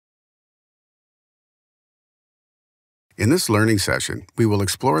In this learning session, we will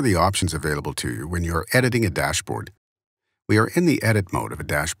explore the options available to you when you are editing a dashboard. We are in the edit mode of a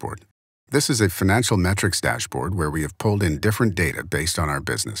dashboard. This is a financial metrics dashboard where we have pulled in different data based on our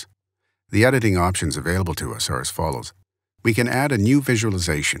business. The editing options available to us are as follows. We can add a new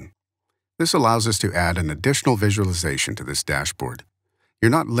visualization. This allows us to add an additional visualization to this dashboard.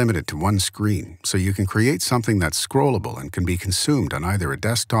 You're not limited to one screen, so you can create something that's scrollable and can be consumed on either a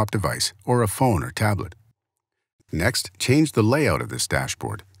desktop device or a phone or tablet. Next, change the layout of this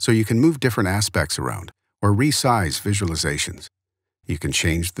dashboard so you can move different aspects around or resize visualizations. You can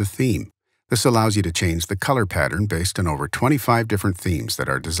change the theme. This allows you to change the color pattern based on over 25 different themes that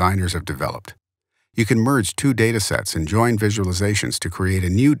our designers have developed. You can merge two datasets and join visualizations to create a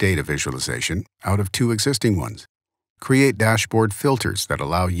new data visualization out of two existing ones. Create dashboard filters that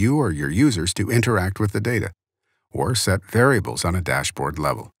allow you or your users to interact with the data, or set variables on a dashboard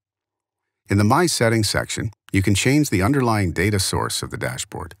level. In the My Settings section, you can change the underlying data source of the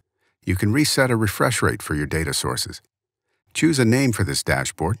dashboard. You can reset a refresh rate for your data sources. Choose a name for this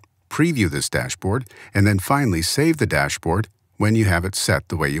dashboard, preview this dashboard, and then finally save the dashboard when you have it set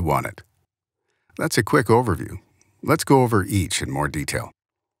the way you want it. That's a quick overview. Let's go over each in more detail.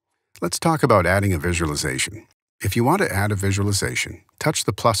 Let's talk about adding a visualization. If you want to add a visualization, touch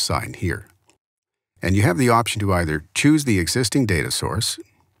the plus sign here. And you have the option to either choose the existing data source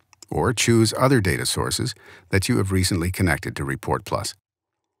or choose other data sources that you have recently connected to ReportPlus.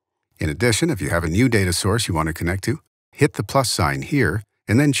 In addition, if you have a new data source you want to connect to, hit the plus sign here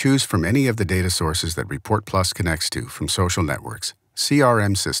and then choose from any of the data sources that ReportPlus connects to from social networks,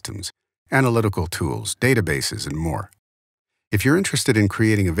 CRM systems, analytical tools, databases, and more. If you're interested in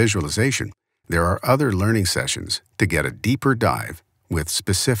creating a visualization, there are other learning sessions to get a deeper dive with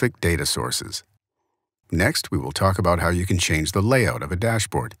specific data sources. Next, we will talk about how you can change the layout of a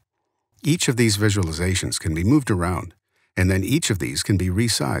dashboard. Each of these visualizations can be moved around, and then each of these can be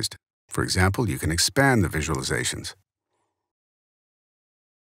resized. For example, you can expand the visualizations.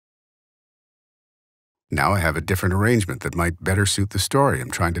 Now I have a different arrangement that might better suit the story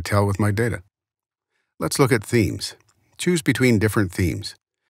I'm trying to tell with my data. Let's look at themes. Choose between different themes.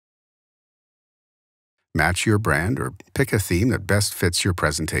 Match your brand or pick a theme that best fits your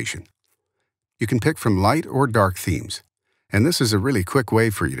presentation. You can pick from light or dark themes, and this is a really quick way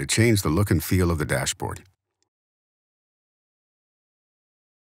for you to change the look and feel of the dashboard.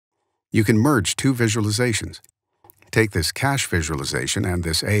 You can merge two visualizations. Take this cash visualization and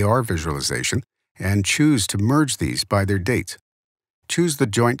this AR visualization and choose to merge these by their dates. Choose the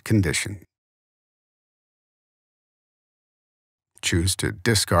joint condition. Choose to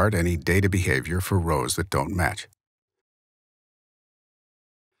discard any data behavior for rows that don't match.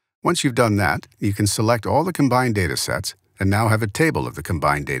 Once you've done that, you can select all the combined data sets and now have a table of the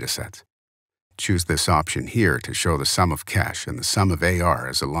combined data sets. Choose this option here to show the sum of cash and the sum of AR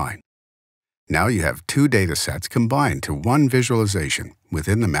as a line. Now you have two data sets combined to one visualization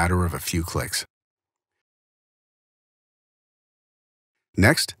within the matter of a few clicks.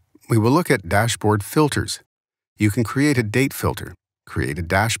 Next, we will look at dashboard filters. You can create a date filter, create a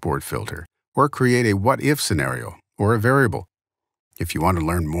dashboard filter, or create a what-if scenario or a variable. If you want to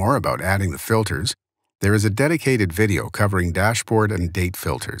learn more about adding the filters, there is a dedicated video covering dashboard and date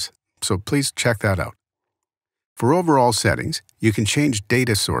filters, so please check that out. For overall settings, you can change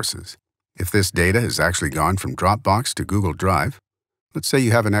data sources. If this data has actually gone from Dropbox to Google Drive, let's say you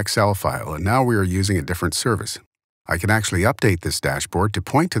have an Excel file and now we are using a different service. I can actually update this dashboard to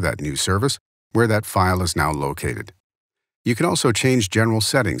point to that new service where that file is now located. You can also change general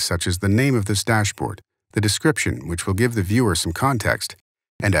settings such as the name of this dashboard, the description, which will give the viewer some context,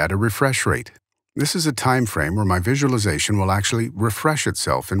 and add a refresh rate. This is a time frame where my visualization will actually refresh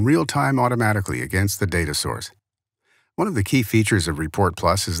itself in real time automatically against the data source. One of the key features of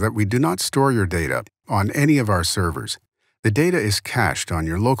ReportPlus is that we do not store your data on any of our servers. The data is cached on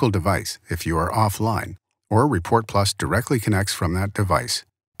your local device if you are offline, or ReportPlus directly connects from that device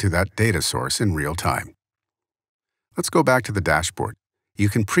to that data source in real time. Let's go back to the dashboard. You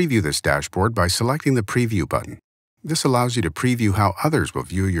can preview this dashboard by selecting the Preview button. This allows you to preview how others will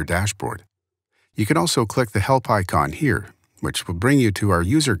view your dashboard. You can also click the Help icon here, which will bring you to our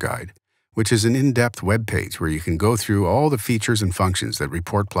user guide, which is an in-depth web page where you can go through all the features and functions that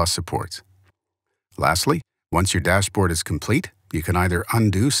ReportPlus supports. Lastly, once your dashboard is complete, you can either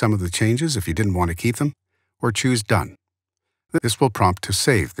undo some of the changes if you didn't want to keep them, or choose Done. This will prompt to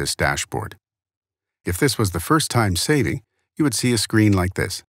save this dashboard. If this was the first time saving, you would see a screen like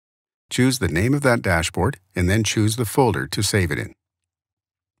this. Choose the name of that dashboard and then choose the folder to save it in.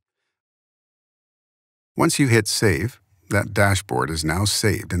 Once you hit Save, that dashboard is now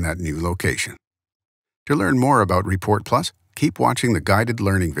saved in that new location. To learn more about ReportPlus, keep watching the guided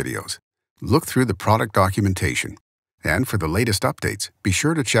learning videos. Look through the product documentation. And for the latest updates, be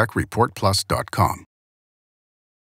sure to check ReportPlus.com.